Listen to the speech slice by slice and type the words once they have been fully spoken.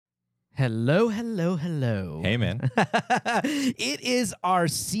Hello, hello, hello. Hey, man. It is our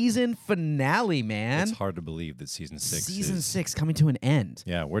season finale, man. It's hard to believe that season 6 Season is... 6 coming to an end.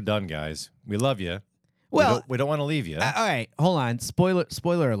 Yeah, we're done, guys. We love you. Well, we don't want to leave you. all right, hold on.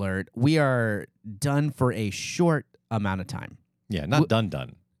 Spoiler alert. We are done for a short amount of time. Yeah, not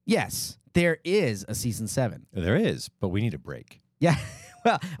done. Yes, there is a season 7. There is, but we need a break. Yeah.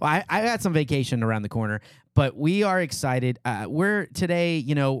 Well, I got some vacation around the corner, but we are excited. We're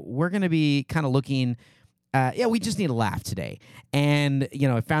going to be kind of looking. We just need a laugh today. And,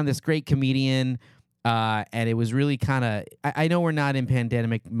 I found this great comedian, and it was really kind of, I know we're not in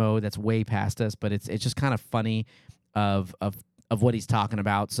pandemic mode. That's way past us, but it's just kind of funny of what he's talking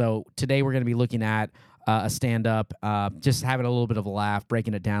about. So today we're going to be looking at a stand-up, just having a little bit of a laugh,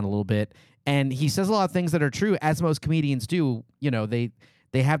 breaking it down a little bit. And he says a lot of things that are true, as most comedians do.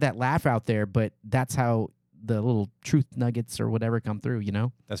 They have that laugh out there, but that's how the little truth nuggets or whatever come through,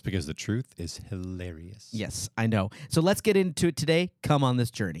 That's because the truth is hilarious. Yes, I know. So let's get into it today. Come on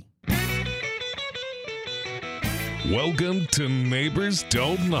this journey. Welcome to Neighbors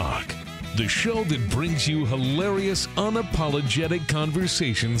Don't Knock, the show that brings you hilarious, unapologetic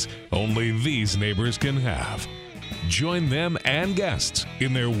conversations only these neighbors can have. Join them and guests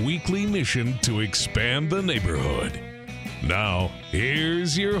in their weekly mission to expand the neighborhood. Now,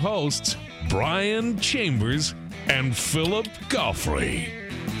 here's your hosts, Brian Chambers and Philip Goffrey.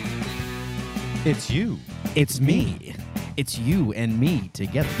 It's you. It's me. It's you and me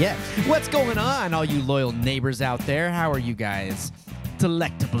together. Yeah. What's going on, all you loyal neighbors out there? How are you guys?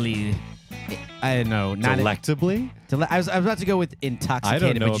 Delectably. I don't know. Delectably? I was about to go with intoxicated,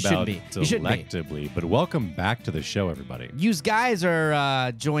 I don't know but you shouldn't about be. You shouldn't be. delectably, but welcome back to the show, everybody. You guys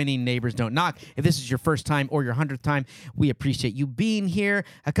are joining Neighbors Don't Knock. If this is your first time or your 100th time, we appreciate you being here.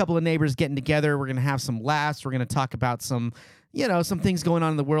 A couple of neighbors getting together. We're going to have some laughs. We're going to talk about some things going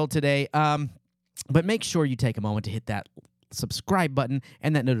on in the world today. But make sure you take a moment to hit that subscribe button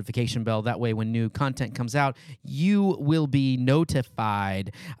and that notification bell. That way, when new content comes out, you will be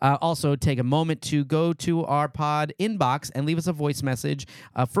notified. Also, take a moment to go to our pod inbox and leave us a voice message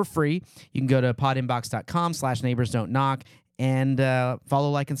for free. You can go to podinbox.com/neighborsdon'tknock and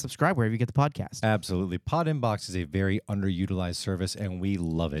follow, like, and subscribe wherever you get the podcast. Absolutely. Pod Inbox is a very underutilized service, and we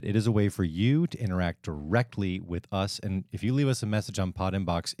love it. It is a way for you to interact directly with us, and if you leave us a message on Pod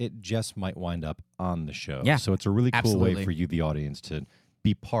Inbox, it just might wind up on the show. Yeah, so it's a really cool absolutely. way for you, the audience, to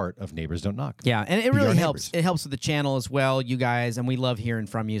be part of Neighbors Don't Knock. Yeah, and it Be really our helps. neighbors. It helps with the channel as well, you guys, and we love hearing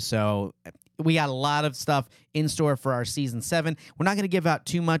from you. So we got a lot of stuff in store for our season 7. We're not going to give out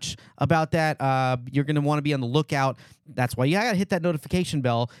too much about that. You're going to want to be on the lookout. That's why you got to hit that notification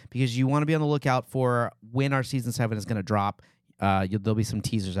bell, because you want to be on the lookout for when our season 7 is going to drop. There'll be some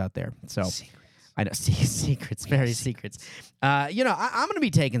teasers out there. So Secrets. I know, secrets, very secrets. I'm going to be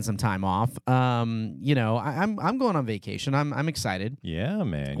taking some time off. I'm going on vacation. I'm excited. Yeah,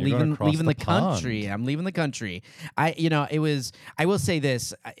 man. You're going across leaving the pond. country. I'm leaving the country. I will say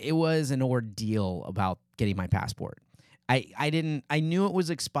this. It was an ordeal about getting my passport. I knew it was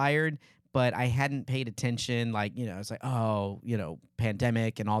expired, but I hadn't paid attention. It's like,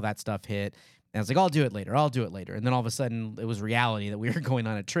 pandemic and all that stuff hit. And I was like, I'll do it later. And then all of a sudden it was reality that we were going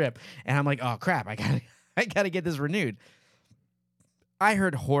on a trip. And I'm like, oh crap, I gotta get this renewed. I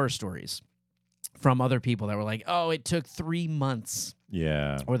heard horror stories from other people that were like, oh, it took 3 months.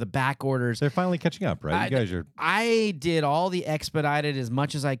 Yeah. Or the back orders. They're finally catching up, right? You guys are... I did all the expedited as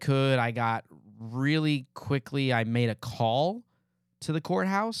much as I could. I got really quickly, I made a call to the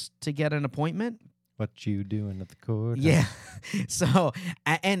courthouse to get an appointment. What you doing at the court? Yeah. So,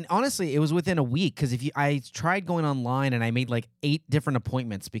 and honestly, it was within a week, because I tried going online and I made like 8 different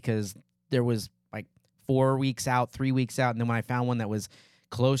appointments, because there was like 4 weeks out, 3 weeks out. And then when I found one that was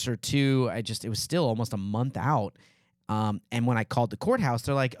closer to, it was still almost a month out. And when I called the courthouse,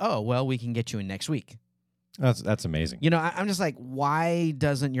 they're like, oh, well, we can get you in next week. That's amazing. I'm just like, why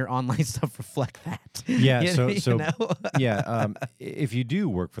doesn't your online stuff reflect that? Yeah, Yeah. If you do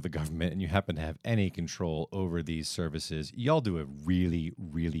work for the government and you happen to have any control over these services, y'all do a really,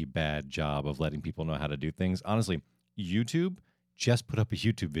 really bad job of letting people know how to do things. Honestly, YouTube just put up a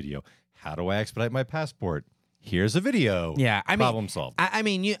YouTube video. How do I expedite my passport? Here's a video. Yeah, problem solved.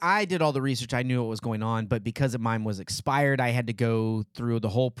 I did all the research. I knew what was going on, but because mine was expired, I had to go through the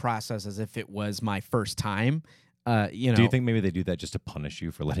whole process as if it was my first time. Do you think maybe they do that just to punish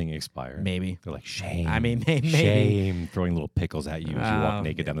you for letting it expire? Maybe. They're like, shame. Maybe. Shame. Throwing little pickles at you as you walk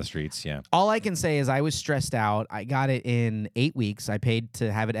naked down the streets. Yeah. All I can say is I was stressed out. I got it in 8 weeks. I paid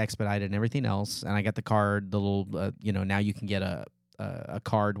to have it expedited and everything else, and I got the card, the little, now you can get a a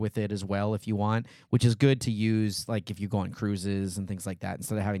card with it as well if you want, which is good to use like if you go on cruises and things like that.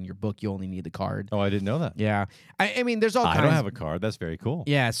 Instead of having your book, you only need the card. Oh, I didn't know that. Yeah, I mean, there's all kinds. I don't have a card. That's very cool.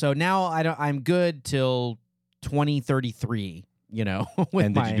 Yeah, so now I'm good till 2033. You know, with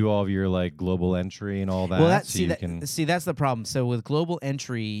And did you do all of your like global entry and all that? Well, that's so that's the problem. So with global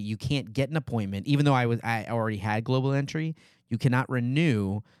entry, you can't get an appointment, even though I already had global entry. You cannot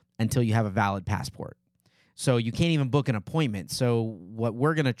renew until you have a valid passport. So you can't even book an appointment. So what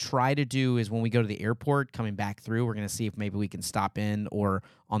we're going to try to do is when we go to the airport coming back through, we're going to see if maybe we can stop in or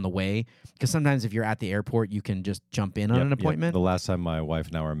on the way. Because sometimes if you're at the airport, you can just jump in on an appointment. The last time my wife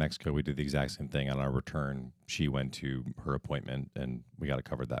and I were in Mexico, we did the exact same thing. On our return, she went to her appointment, and we got it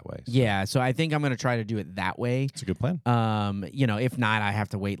covered that way. So. Yeah, so I think I'm going to try to do it that way. It's a good plan. You know, if not, I have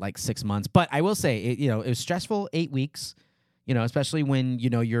to wait like 6 months. But I will say, it was stressful 8 weeks. You know, especially when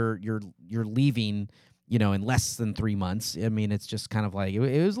you're leaving. In less than 3 months. I mean, it's just kind of like, it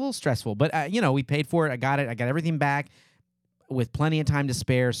was a little stressful, but, we paid for it. I got it. I got everything back with plenty of time to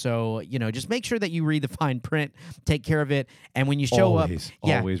spare. So, just make sure that you read the fine print, take care of it. And when you show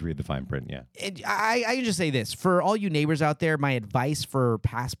always read the fine print. Yeah. I can just say this for all you neighbors out there, my advice for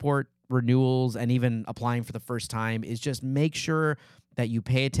passport renewals and even applying for the first time is just make sure that you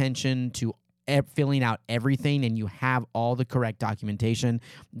pay attention to filling out everything and you have all the correct documentation.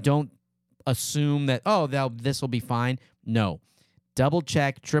 Don't assume that this will be fine. No, double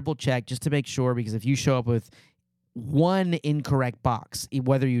check, triple check, just to make sure, because if you show up with one incorrect box,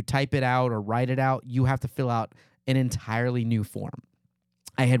 whether you type it out or write it out, you have to fill out an entirely new form.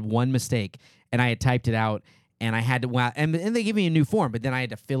 I had one mistake and I had typed it out and I had to, and they give me a new form, but then I had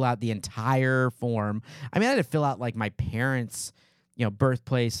to fill out the entire form. I mean, I had to fill out like my parents'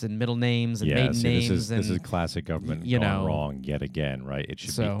 birthplace and middle names and maiden names. This is classic government going wrong yet again, right? It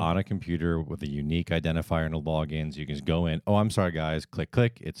should be on a computer with a unique identifier and a login, so you can just go in. Oh, I'm sorry, guys.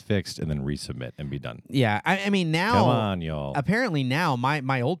 Click, it's fixed, and then resubmit and be done. Yeah, I mean now. Come on, y'all. Apparently now,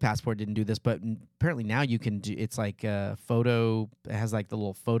 my old passport didn't do this, but apparently now you can do. It's like a photo. It has like the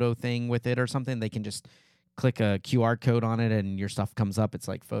little photo thing with it or something. They can just click a QR code on it and your stuff comes up. It's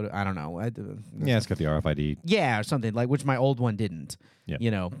like photo. I don't know. Yeah, it's got the RFID. Yeah, or something like, which my old one didn't.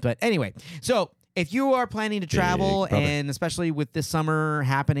 Yeah. But anyway, so if you are planning to travel, and especially with this summer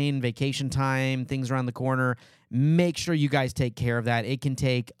happening, vacation time, things around the corner, make sure you guys take care of that. It can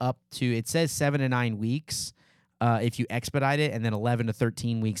take up to, it says 7 to 9 weeks if you expedite it, and then 11 to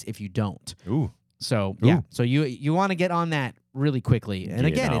 13 weeks if you don't. Ooh. So, yeah. So you want to get on that really quickly. And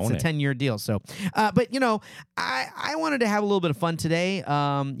again, it's a 10-year deal. So, but, I wanted to have a little bit of fun today.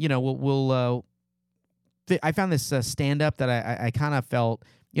 I found this stand-up that I kind of felt,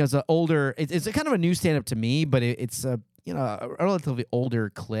 it's an older, it's a kind of a new stand-up to me, but it's a relatively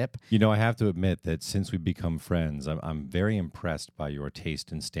older clip. I have to admit that since we've become friends, I'm very impressed by your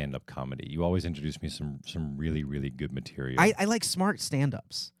taste in stand-up comedy. You always introduce me some really, really good material. I like smart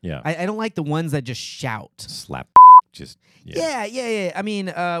stand-ups. Yeah. I don't like the ones that just shout. Slap just, yeah. Yeah. I mean,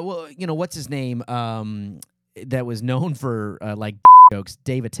 what's his name that was known for like jokes?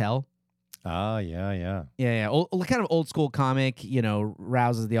 Dave Attell. Ah, yeah. Yeah. Kind of old school comic,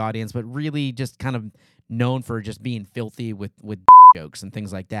 rouses the audience, but really just kind of known for just being filthy with jokes and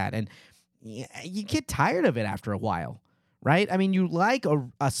things like that. And you get tired of it after a while, right? I mean, you like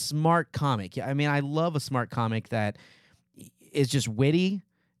a smart comic. I mean, I love a smart comic that is just witty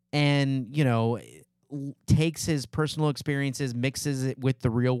and, takes his personal experiences, mixes it with the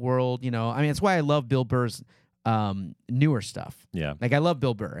real world. I mean, that's why I love Bill Burr's newer stuff. Yeah. Like I love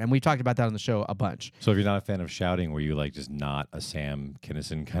Bill Burr, and we've talked about that on the show a bunch. So if you're not a fan of shouting, were you like just not a Sam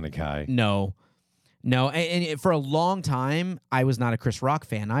Kinison kind of guy? No. And for a long time, I was not a Chris Rock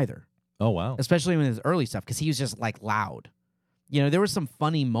fan either. Oh, wow. Especially in his early stuff, because he was just like loud. There were some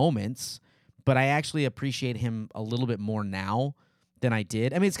funny moments, but I actually appreciate him a little bit more now than I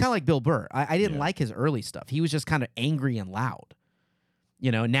did. I mean, it's kind of like Bill Burr. I didn't like his early stuff. He was just kind of angry and loud.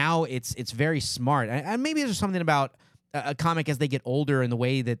 Now it's very smart. And maybe there's something about a comic as they get older and the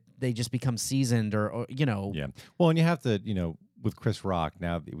way that they just become seasoned or. Yeah. Well, and you have to, with Chris Rock,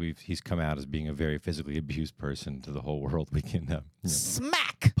 now that he's come out as being a very physically abused person to the whole world, we can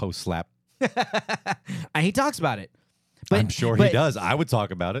smack post-slap. He talks about it. But, I'm sure he does. I would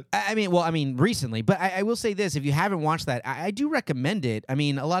talk about it. I mean, recently. But I will say this. If you haven't watched that, I do recommend it. I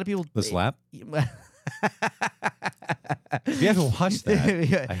mean, a lot of people... The slap? If you haven't watched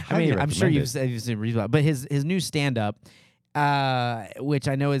that, I'm sure you've seen, but his new stand-up, which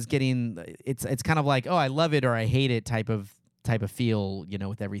I know is getting... It's kind of like, oh, I love it or I hate it type of feel,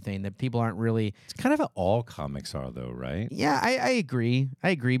 with everything that people aren't really... It's kind of how all comics are, though, right? Yeah, I agree.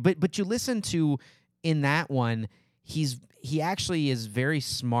 But you listen to, in that one... he actually is very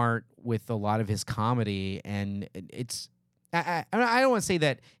smart with a lot of his comedy, and it's I don't want to say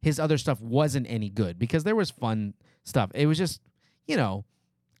that his other stuff wasn't any good, because there was fun stuff. It was just, you know,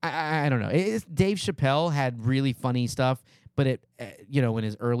 I don't know. Dave Chappelle had really funny stuff, but it you know, in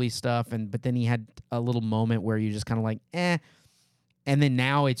his early stuff, but then he had a little moment where you're just kind of like, eh. And then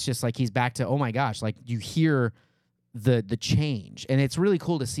now it's just like he's back to, oh my gosh, like you hear the change, and it's really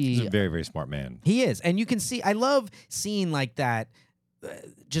cool to see. He's a very, very smart man. He is, and you can see. I love seeing like that,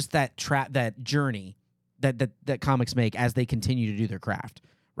 just that journey that comics make as they continue to do their craft.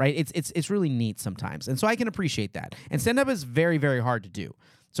 Right? It's really neat sometimes, and so I can appreciate that. And stand up is very, very hard to do.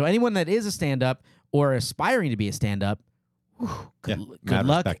 So anyone that is a stand up or aspiring to be a stand up, good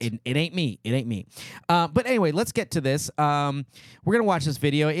luck. It ain't me. It ain't me. But anyway, let's get to this. We're gonna watch this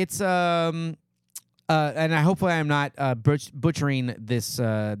video. It's and hopefully I'm not butchering this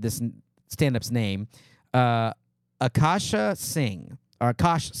stand-up's name. Akash Singh.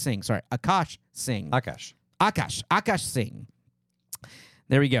 Akash Singh.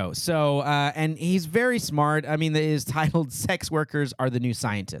 There we go. So and he's very smart. I mean, it is titled "Sex Workers Are the New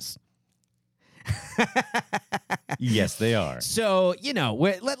Scientists." Yes, they are. So, you know,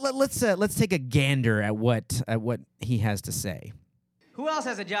 let's take a gander at what he has to say. Who else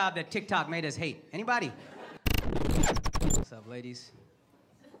has a job that TikTok made us hate? Anybody? What's up, ladies?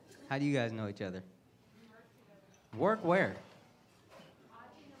 How do you guys know each other? Work where?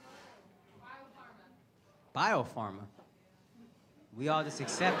 Biopharma. We all just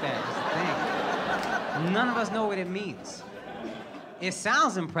accept that. It's a thing. None of us know what it means. It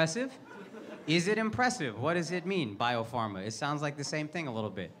sounds impressive. Is it impressive? What does it mean, biopharma? It sounds like the same thing a little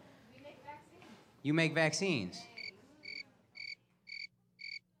bit. We make vaccines. You make vaccines.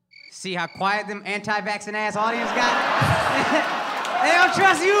 See how quiet them anti-vaccine ass audience got? They don't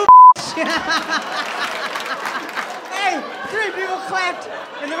trust you, Hey, 3 people clapped,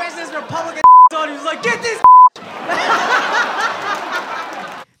 and the rest of this Republican audience was like, get this.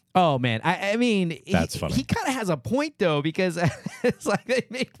 Oh, man. I mean, that's funny. He kind of has a point, though, because it's like they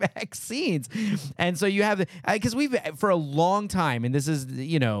make vaccines. And so you have, because we've, for a long time, and this is,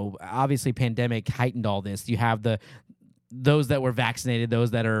 you know, obviously pandemic heightened all this. You have those that were vaccinated,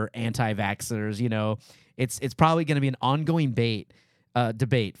 those that are anti-vaxxers, you know. It's probably going to be an ongoing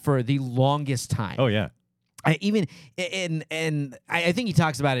debate for the longest time. Oh, yeah. I think he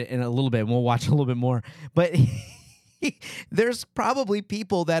talks about it in a little bit, and we'll watch a little bit more. But there's probably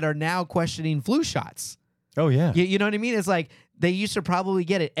people that are now questioning flu shots. Oh, yeah. You know what I mean? It's like they used to probably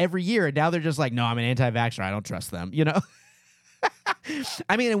get it every year, and now they're just like, no, I'm an anti-vaxxer. I don't trust them, you know?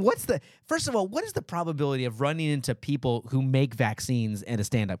 I mean, first of all, what is the probability of running into people who make vaccines at a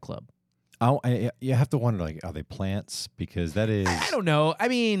stand-up club? You have to wonder, like, are they plants? Because that is... I don't know. I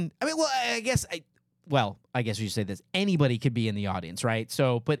mean, well, I guess you say this. Anybody could be in the audience, right?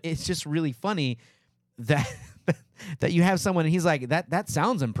 So, but it's just really funny that that you have someone, and he's like, that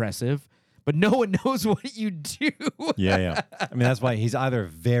sounds impressive, but no one knows what you do. Yeah. I mean, that's why he's either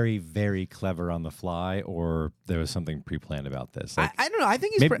very, very clever on the fly, or there was something pre-planned about this. Like, I don't know. I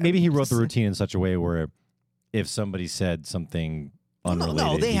think he's maybe he wrote the routine in such a way where if somebody said something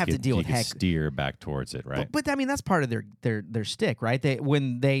unrelated, they have to deal with he could steer back towards it, right? But I mean, that's part of their stick, right?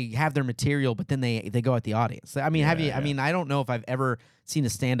 When they have their material, but then they go at the audience. I mean, I mean, I don't know if I've ever seen a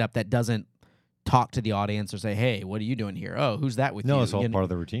stand-up that doesn't talk to the audience or say, hey, what are you doing here? Oh, who's that with you? No, it's all part of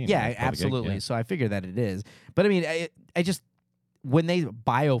the routine. Yeah, absolutely. So I figure that it is. But I mean, I just, when they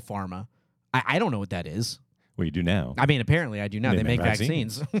biopharma, I don't know what that is. Well, you do now. I mean, apparently I do now. They make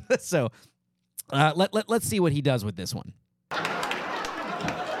vaccines. So let's see what he does with this one.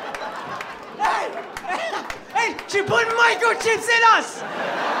 Hey, she put microchips in us!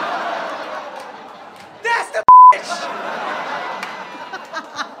 That's the bitch!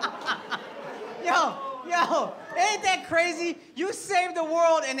 Yo, ain't that crazy? You saved the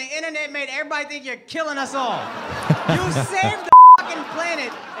world and the internet made everybody think you're killing us all. You saved the fucking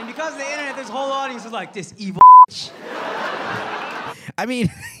planet, and because of the internet, this whole audience is like, this evil bitch. I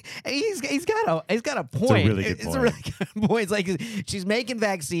mean, he's got a point. It's a really good point. It's a really good point. It's like she's making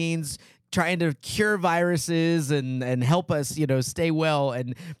vaccines, trying to cure viruses and help us, you know, stay well,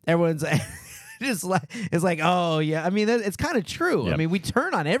 and everyone's just like, it's like, oh yeah. I mean, it's kind of true. Yep. I mean, we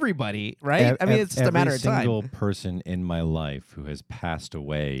turn on everybody, right? I mean, it's just a matter of time. Every single person in my life who has passed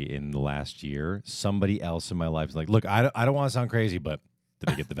away in the last year, somebody else in my life is like, look, I don't want to sound crazy, but did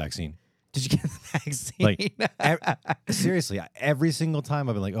they get the vaccine? Did you get the vaccine? Like, seriously, every single time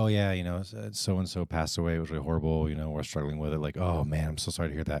I've been like, oh yeah, you know, so-and-so passed away. It was really horrible. You know, we're struggling with it. Like, oh man, I'm so sorry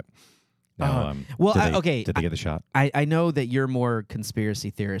to hear that. No, did they get the shot? I know that you're more conspiracy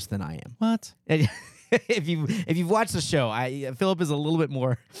theorist than I am. What? if you've watched the show, Philip is a little bit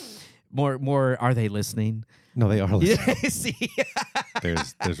more. Are they listening? No, they are listening. Yeah, see,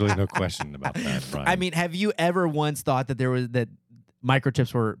 There's really no question about that, Brian. I mean, have you ever once thought that that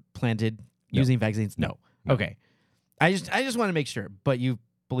microchips were planted using vaccines? No. Okay. I just want to make sure, but you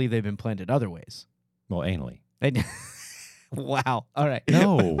believe they've been planted other ways. well, anally. Wow. All right.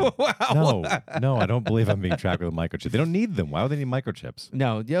 No. Wow. No, I don't believe I'm being tracked with a microchip. They don't need them. Why would they need microchips?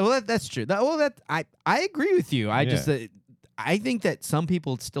 No. Yeah. Well, that's true. I agree with you. I just I think that some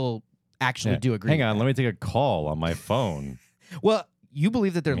people still actually do agree. Hang on, with let me take a call on my phone. that. Well, you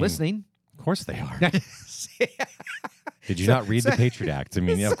believe that they're listening. Of course they are. Did you not read the Patriot Act? I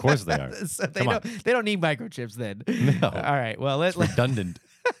mean, yeah, of course they are. So Come on. they don't need microchips then. No. All right. Well, let's Redundant.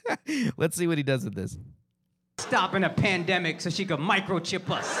 see what he does with this. Stopping a pandemic so she could microchip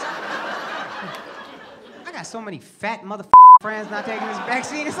us. I got so many fat friends not taking this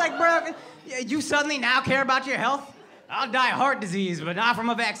vaccine. It's like, bro, you suddenly now care about your health? I'll die of heart disease, but not from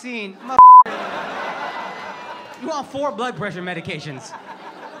a vaccine. You want 4 blood pressure medications,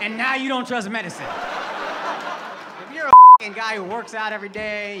 and now you don't trust medicine. If you're a guy who works out every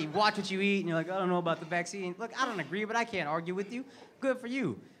day, you watch what you eat, and you're like, I don't know about the vaccine. Look, I don't agree, but I can't argue with you. Good for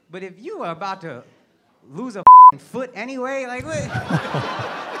you. But if you are about to lose a foot anyway, like, what?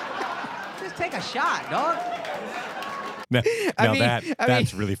 Just take a shot, dog.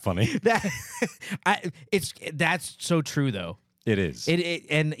 That's really funny. That's so true though. It is.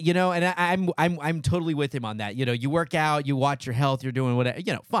 And you know, and I'm totally with him on that. You know, you work out, you watch your health, you're doing whatever.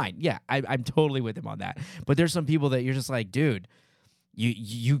 You know, fine. Yeah, I'm totally with him on that. But there's some people that you're just like, dude,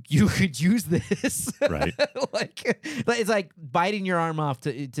 you could use this, right? like it's like biting your arm off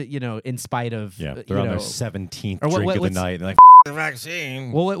to you know, in spite of they're on their 17th or drink of the night. And like the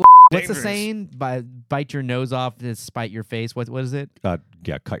vaccine. Well, what's the saying? Bite your nose off to spite your face. What is it? Cut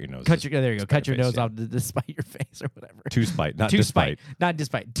your nose. There you go. Cut your nose yeah. off to spite your face or whatever. To spite, not to despite. spite, not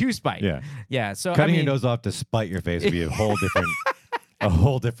despite. To spite. Yeah, yeah. So cutting your nose off to spite your face would be a whole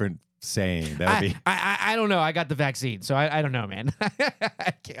different saying. That would be. I don't know. I got the vaccine, so I don't know, man.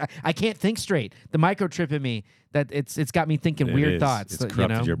 I can't think straight. The microchip in me, that it's got me thinking weird thoughts. It's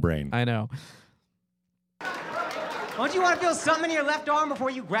corrupted your brain. I know. Don't you want to feel something in your left arm before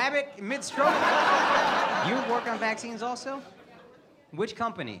you grab it mid-stroke? You work on vaccines also? Which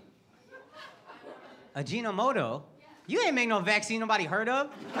company? Ajinomoto? You ain't make no vaccine nobody heard of.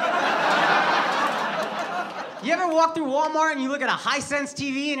 You ever walk through Walmart and you look at a Hisense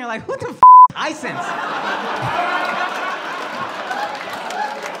TV and you're like, what the is Hisense?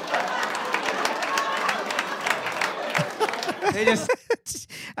 They just...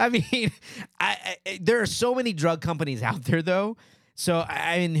 I mean, there are so many drug companies out there, though. So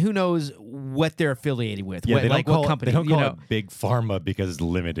I mean, who knows what they're affiliated with? Yeah, what company? They don't call it Big Pharma because it's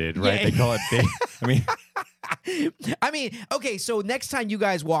limited, right? Yeah. They call it Big. I mean, okay. So next time you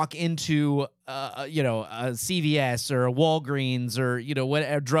guys walk into, you know, a CVS or a Walgreens or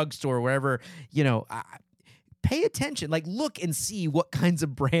a drugstore, wherever, pay attention. Like, look and see what kinds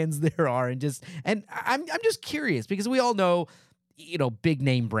of brands there are, and I'm just curious because we all know, big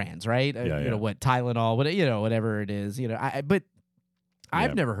name brands, right? Yeah. What Tylenol, whatever it is, but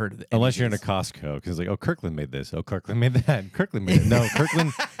I've never heard of it. Unless you're in a Costco, because like, oh, Kirkland made this. Oh, Kirkland made that. Kirkland made it. No,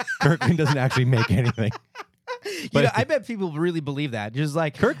 Kirkland doesn't actually make anything. But I bet people really believe that. Just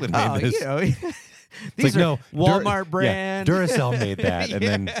like Kirkland made this. These like, are Walmart brand. Yeah, Duracell made that and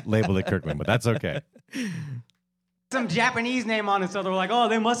then labeled it Kirkland, but that's okay. Some Japanese name on it, so they're like, oh,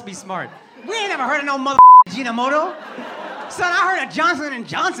 they must be smart. We ain't never heard of no Ajinomoto. Son, I heard of Johnson &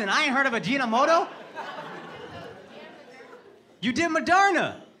 Johnson. I ain't heard of Ajinomoto. You did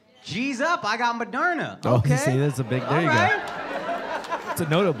Moderna. G's up, I got Moderna. Okay. Oh, see, that's a big, there you go. It's a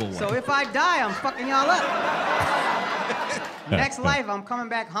notable one. So if I die, I'm fucking y'all up. Next life, I'm coming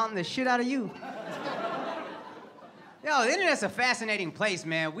back haunting the shit out of you. Yo, the internet's a fascinating place,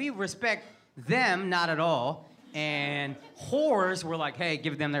 man. We respect them, not at all. And whores, we're like, hey,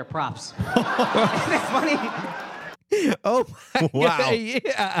 give them their props. Isn't that funny? Oh, wow.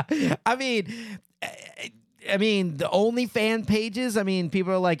 Yeah. I mean, the OnlyFans pages. I mean,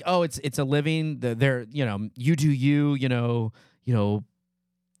 people are like, "Oh, it's a living." They're you do you.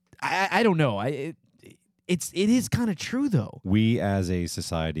 I don't know. It is kind of true though. We as a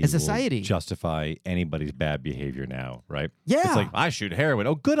society will justify anybody's bad behavior now, right? Yeah. It's like, I shoot heroin.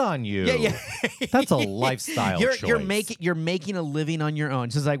 Oh, good on you. Yeah. That's a lifestyle choice. You're making a living on your own.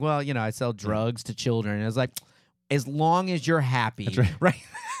 It's just like, well, I sell drugs to children. And it's like, as long as you're happy, That's right?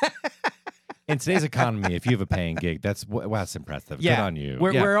 In today's economy, if you have a paying gig, that's impressive. Good on you.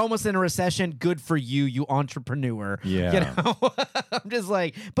 We're almost in a recession. Good for you, you entrepreneur. Yeah. You know? I'm just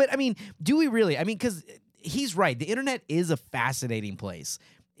like, but I mean, do we really? I mean, because he's right. The internet is a fascinating place.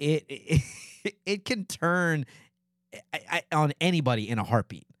 It can turn on anybody in a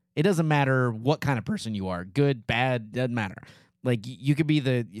heartbeat. It doesn't matter what kind of person you are, good, bad, doesn't matter. Like you could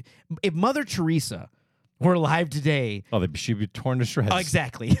be if Mother Teresa were alive today. Oh, she'd be torn to shreds. Oh,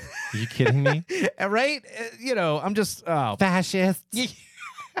 exactly. Are you kidding me? Right? I'm just Fascists.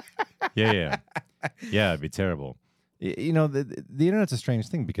 Yeah, it'd be terrible. The internet's a strange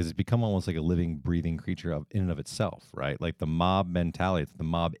thing because it's become almost like a living, breathing creature in and of itself, right? Like the mob mentality. The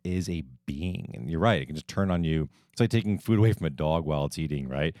mob is a being, and you're right. It can just turn on you. It's like taking food away from a dog while it's eating,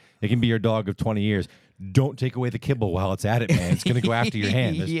 right? It can be your dog of 20 years. Don't take away the kibble while it's at it, man. It's going to go after your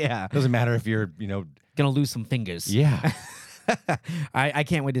hand. Yeah. Doesn't matter if you're, gonna lose some fingers. Yeah. I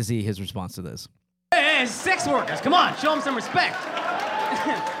can't wait to see his response to this. Hey, sex workers, come on, show them some respect.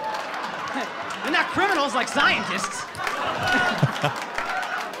 They're not criminals like scientists.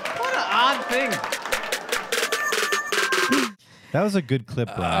 What an odd thing. That was a good clip,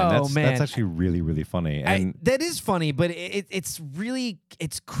 Brian. Oh, man. That's actually really, really funny. And that is funny, but it's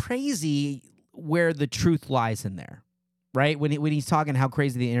crazy where the truth lies in there, right? When he's talking how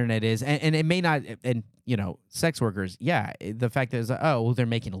crazy the internet is, and it may not, and sex workers, yeah, the fact is, they're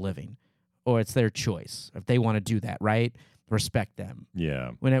making a living, or it's their choice if they want to do that, right? Respect them.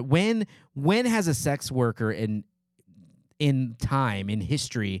 yeah. When has a sex worker in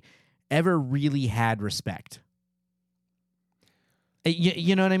history ever really had respect?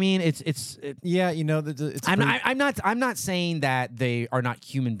 You know what I mean? It's I'm not saying that they are not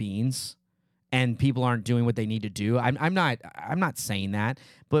human beings and people aren't doing what they need to do. I'm not saying that.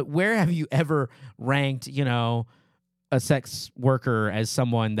 But where have you ever ranked, a sex worker as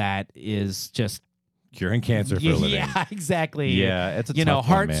someone that is just curing cancer for a living? Yeah, exactly. Yeah, it's a tough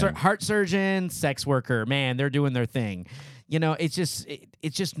one, man. Heart surgeon, sex worker, man, they're doing their thing. It's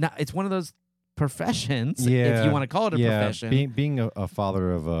just not. It's one of those professions, if you want to call it a profession. Being a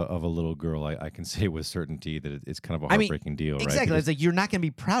father of a little girl, I can say with certainty that it's kind of a heartbreaking deal, right? Exactly. It's like you're not going to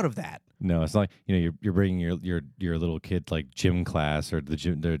be proud of that. No, it's not like you're bringing your little kid to, like, gym class or the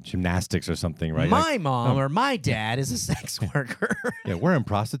gymnastics or something, right? My mom or my dad is a sex worker. Yeah, we're in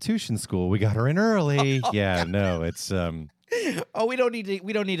prostitution school. We got her in early. Yeah, no, it's we don't need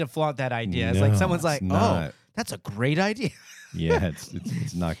to flaunt that idea. It's No, like someone's like, it's not. that's a great idea. Yeah,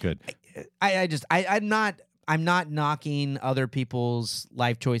 it's not good. I'm not knocking other people's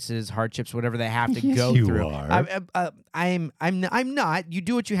life choices, hardships, whatever they have to Yes, go you through. are. I'm not. You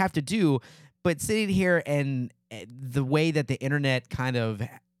do what you have to do, but sitting here and the way that the internet kind of,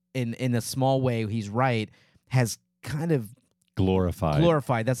 in a small way, he's right, has kind of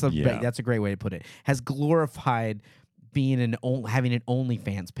Glorified. That's a great way to put it. Has glorified being having an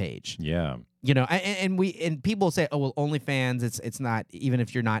OnlyFans page. Yeah. And people say, oh well, OnlyFans, it's not, even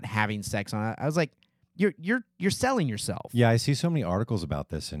if you're not having sex on it. I was like, you're selling yourself. Yeah, I see so many articles about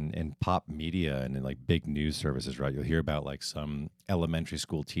this in pop media and in, like, big news services, right? You'll hear about, like, some elementary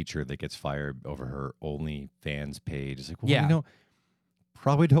school teacher that gets fired over her OnlyFans page. It's like, well, Yeah.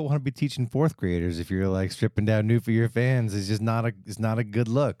 Probably don't want to be teaching fourth graders if you're, like, stripping down nude for your fans. It's just not a good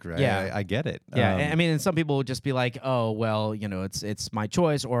look, right? Yeah. I get it. Yeah, and some people would just be like, oh, well, it's my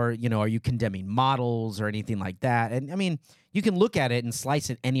choice, or, are you condemning models or anything like that? And, I mean, you can look at it and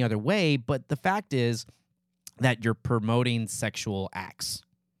slice it any other way, but the fact is that you're promoting sexual acts.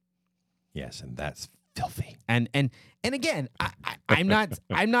 Yes, and that's filthy. And again, I'm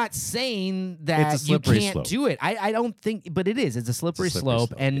not saying that It's a you slippery can't slope. do it. I don't think, but it is. It's a slippery,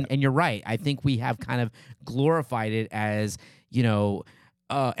 slope, and yeah. and you're right. I think we have kind of glorified it as, and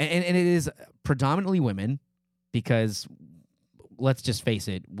it is predominantly women, because let's just face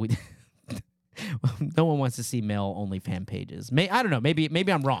it, no one wants to see male only fan pages. I don't know.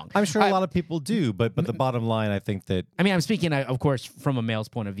 Maybe I'm wrong. I'm sure a lot of people do, but the bottom line, I think that I'm speaking, of course, from a male's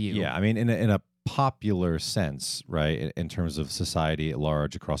point of view. yeah, I mean, in a popular sense, right, in terms of society at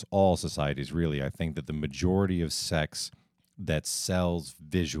large, across all societies, really, I think that the majority of sex that sells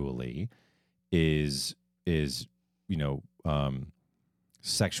visually is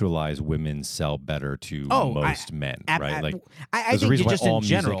sexualized women sell better to most men, right? Like, I there's a think reason why just all in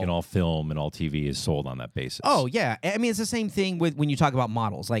general, music and all film and all TV is sold on that basis. Oh, yeah. I mean, it's the same thing with when you talk about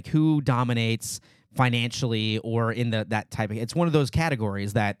models, like who dominates financially or in that type of. It's one of those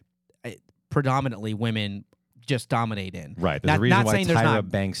categories that predominantly women just dominate in. Right. There's a reason why Tyra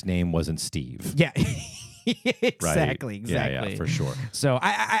Banks' name wasn't Steve. Yeah. Exactly. Exactly. Yeah, for sure. So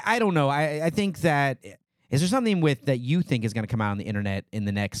I don't know. I think that, is there something that you think is going to come out on the internet in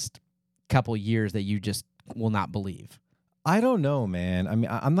the next couple years that you just will not believe? I don't know, man. I mean,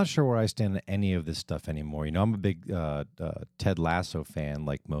 I'm not sure where I stand on any of this stuff anymore. You know, I'm a big Ted Lasso fan,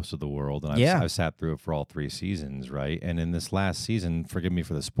 like most of the world, and I've sat through it for all 3 seasons, right? And in this last season, forgive me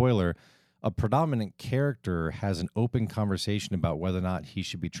for the spoiler, a predominant character has an open conversation about whether or not he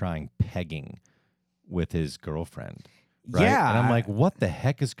should be trying pegging with his girlfriend. Right? Yeah. And I'm like, what the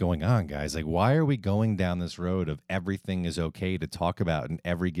heck is going on, guys? Like, why are we going down this road of everything is okay to talk about in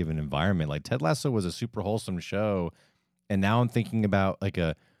every given environment? Like, Ted Lasso was a super wholesome show. And now I'm thinking about like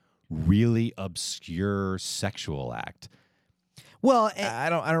a really obscure sexual act. Well, I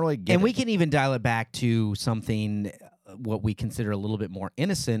don't really get it. And we can even dial it back to something what we consider a little bit more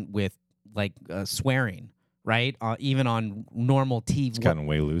innocent with like swearing, right? Even on normal TV. It's gotten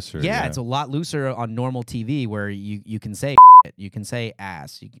way looser. Yeah, it's a lot looser on normal TV where you can say you can say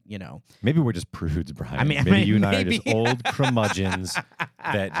ass, you know. Maybe we're just prudes, Brian. I mean, maybe you and I are just old curmudgeons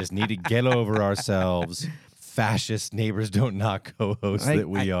that just need to get over ourselves. Fascist neighbors don't knock co-hosts that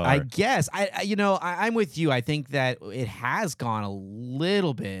we are. I guess. I'm with you. I think that it has gone a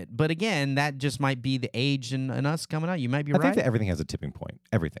little bit, but again, that just might be the age and us coming out. You might be right. I think that everything has a tipping point.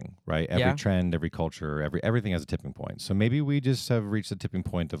 Everything, right? Every trend, every culture, everything has a tipping point. So maybe we just have reached a tipping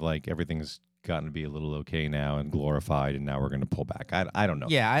point of like everything's gotten to be a little okay now and glorified, and now we're going to pull back. I don't know.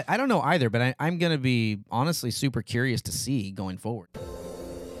 Yeah, I don't know either, but I'm going to be honestly super curious to see going forward.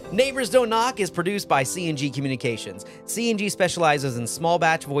 Neighbors Don't Knock is produced by C&G Communications. C&G specializes in small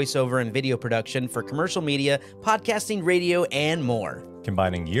batch voiceover and video production for commercial media, podcasting, radio, and more.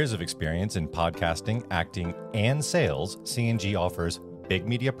 Combining years of experience in podcasting, acting, and sales, C&G offers big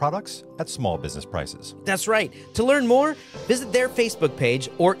media products at small business prices. That's right. To learn more, visit their Facebook page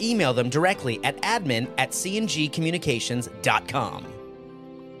or email them directly at admin@cngcommunications.com.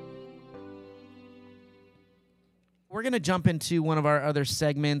 We're going to jump into one of our other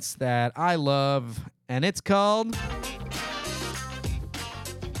segments that I love, and it's called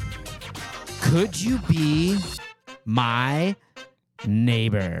Could You Be My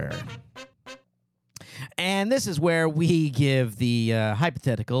Neighbor? And this is where we give the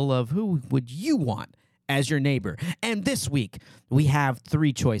hypothetical of who would you want as your neighbor. And this week, we have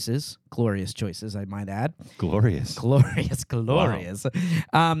 3 choices, glorious choices, I might add. Glorious. Glorious. Wow.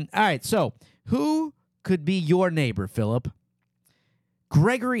 All right, so who could be your neighbor, Philip?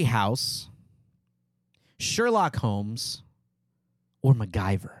 Gregory House, Sherlock Holmes, or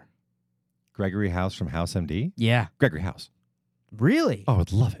MacGyver? Gregory House from House MD? Yeah. Gregory House. Really? Oh, I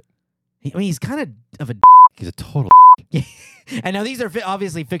would love it. I mean, he's kind of a He's a total And now these are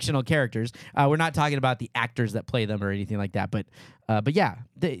obviously fictional characters. We're not talking about the actors that play them or anything like that. But yeah.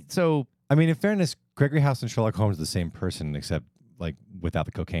 So I mean, in fairness, Gregory House and Sherlock Holmes are the same person, except like without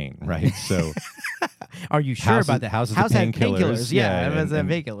the cocaine, right? So, are you sure about that? House is the painkillers. Yeah, and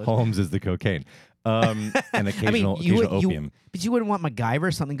painkillers. Holmes is the cocaine. And occasional opium. But you wouldn't want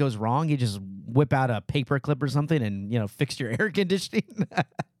MacGyver. Something goes wrong, you just whip out a paper clip or something and fix your air conditioning.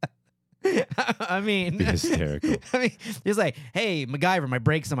 I mean, be hysterical. I mean, it's like, hey, MacGyver, my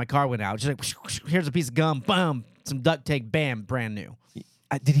brakes on my car went out. Just like, here's a piece of gum, boom, some duct tape, bam, brand new.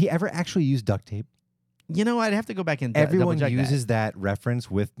 Did he ever actually use duct tape? I'd have to go back and everyone double-check uses that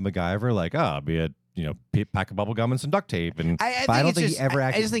reference with MacGyver, like, I'll be a pack of bubble gum and some duct tape, and I don't think he ever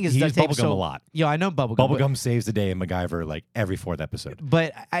actually. I just think it's he duct used tape. bubble gum a lot. Yeah, I know bubble gum. Bubble gum saves the day in MacGyver like every 4th episode.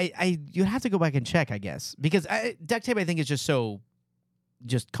 But you'd have to go back and check, I guess, because duct tape I think is just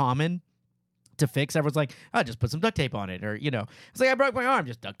common to fix. Everyone's like, oh, just put some duct tape on it, or it's like I broke my arm,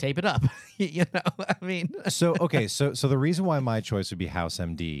 just duct tape it up. I mean. So the reason why my choice would be House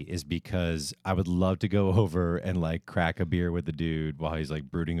MD is because I would love to go over and like crack a beer with the dude while he's like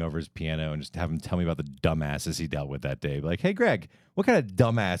brooding over his piano and just have him tell me about the dumbasses he dealt with that day. Like, hey, Greg, what kind of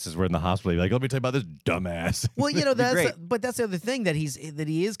dumbasses were in the hospital? Like, let me tell you about this dumbass. Well, that's the other thing that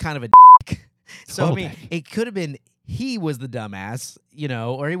he is kind of a dick. So Totally. I mean, it could have been he was the dumbass,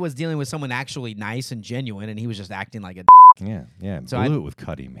 or he was dealing with someone actually nice and genuine, and he was just acting like a dick. Yeah. So Blew it with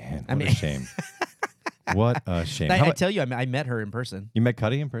Cuddy, man. What a shame. What a shame. I tell you, I met her in person. You met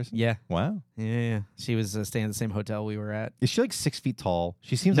Cuddy in person? Yeah. Wow. Yeah. She was staying at the same hotel we were at. Is she like 6 feet tall?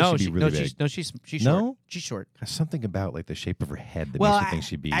 She seems No, like she'd be really big. she's short. No? She's short. There's something about like the shape of her head that Well, makes you think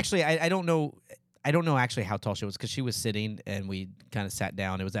she'd be. Actually, I don't know. I don't know actually how tall she was because she was sitting and we kind of sat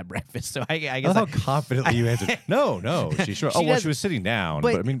down. It was at breakfast, so I guess. I love how confidently you answered. No, she's short. She was sitting down.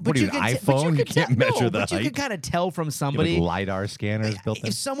 But I mean, what are you, an iPhone? You can't measure the height. You can kind of tell from somebody. Like LiDAR scanners built in.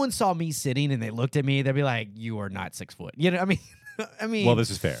 If someone saw me sitting and they looked at me, they'd be like, "You are not 6 foot." I mean. Well,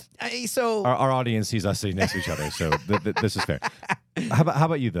 this is fair. So our audience sees us sitting next to each other, so this is fair. How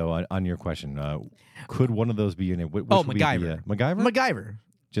about you though? On your question, could one of those be your name? MacGyver. MacGyver. MacGyver.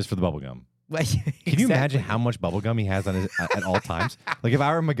 just for the bubble gum. Like, Can you imagine how much bubble gum he has on his at all times? Like if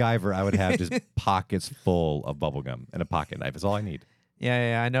I were MacGyver, I would have just pockets full of bubble gum and a pocket knife. It's all I need.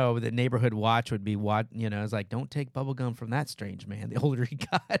 Yeah, I know. The neighborhood watch would be it's like, don't take bubble gum from that strange man. The older he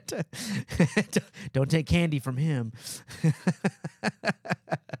got, don't take candy from him.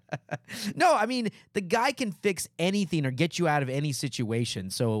 No, I mean, the guy can fix anything or get you out of any situation.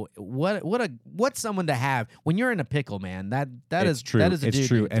 So what's someone to have when you're in a pickle, man? That is true. That is a it's dude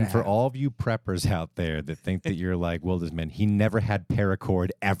true. to And for have. all of you preppers out there that think that you're like, well, this man, he never had paracord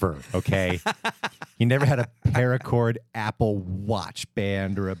ever. Okay, he never had a paracord Apple Watch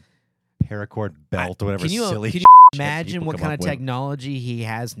band or a paracord belt or whatever. Can you silly shit imagine people what come kind up of with. technology he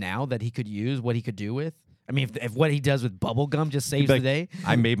has now that he could use? What he could do with? I mean, if what he does with bubble gum just saves He'd the be day. like,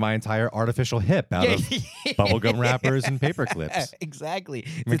 I made my entire artificial hip out of bubblegum wrappers and paper clips. Exactly.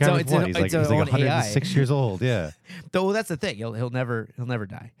 MacGyver's what? He's like 106 years old. Yeah. Though that's the thing. He'll never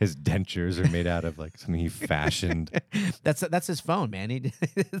die. His dentures are made out of like something he fashioned, That's his phone, man.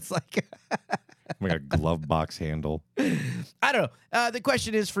 It's like like a glove box handle. I don't know. The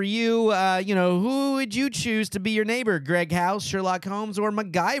question is for you. Who would you choose to be your neighbor? Greg House, Sherlock Holmes, or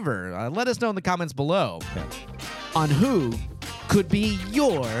MacGyver? Let us know in the comments below Yeah. on who could be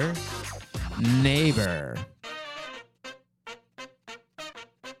your neighbor.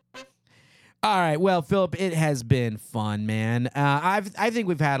 All right, well, Philip, it has been fun, man. I think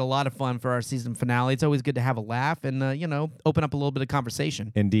we've had a lot of fun for our season finale. It's always good to have a laugh and open up a little bit of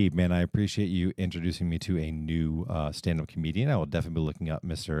conversation. Indeed, man. I appreciate you introducing me to a new stand-up comedian. I will definitely be looking up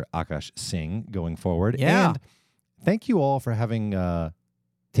Mr. Akash Singh going forward. Yeah. And thank you all for having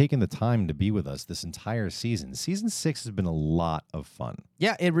taken the time to be with us this entire season. Season 6 has been a lot of fun.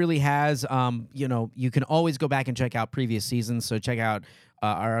 Yeah, it really has. You can always go back and check out previous seasons. So check out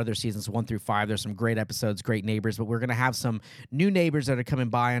our other seasons 1 through 5. There's some great episodes, great neighbors, but we're gonna have some new neighbors that are coming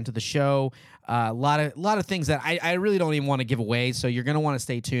by onto the show. A lot of things that I really don't even want to give away. So you're gonna want to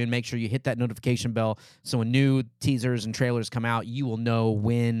stay tuned. Make sure you hit that notification bell so when new teasers and trailers come out, you will know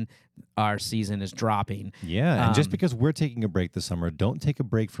when our season is dropping. Yeah, and just because we're taking a break this summer, don't take a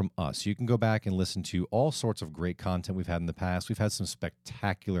break from us. You can go back and listen to all sorts of great content we've had in the past. We've had some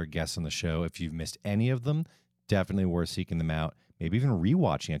spectacular guests on the show. If you've missed any of them, definitely worth seeking them out. Maybe even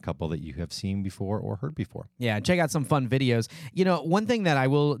rewatching a couple that you have seen before or heard before. Yeah, check out some fun videos. One thing that I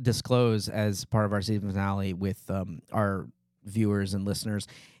will disclose as part of our season finale with our viewers and listeners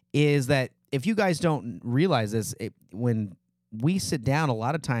is that if you guys don't realize this, when we sit down, a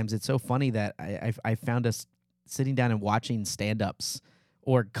lot of times it's so funny that I found us sitting down and watching stand-ups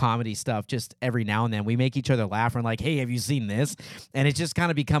or comedy stuff just every now and then. We make each other laugh. We're like, hey, have you seen this? And it's just kind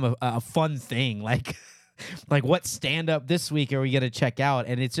of become a fun thing. Like what stand-up this week are we going to check out?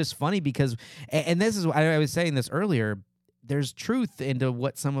 And it's just funny because, and this is, I was saying this earlier, there's truth into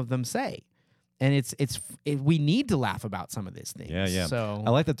what some of them say. And we need to laugh about some of these things. Yeah. So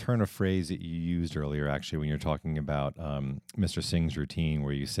I like the turn of phrase that you used earlier, actually, when you're talking about Mr. Singh's routine,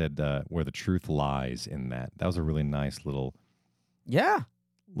 where you said where the truth lies in that. That was a really nice little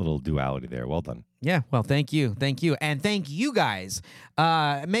duality there. Well done. Yeah. Well, thank you. And thank you guys.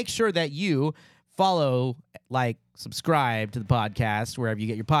 Make sure that you follow, subscribe to the podcast wherever you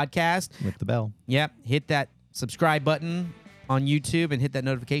get your podcast. With the bell. Yep. Hit that subscribe button on YouTube and hit that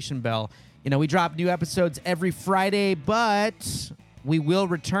notification bell. We drop new episodes every Friday, but we will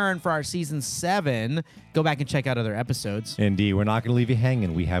return for our season 7. Go back and check out other episodes. Indeed. We're not going to leave you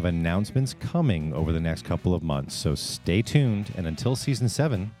hanging. We have announcements coming over the next couple of months. So stay tuned. And until season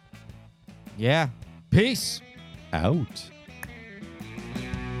 7, Yeah. Peace. out.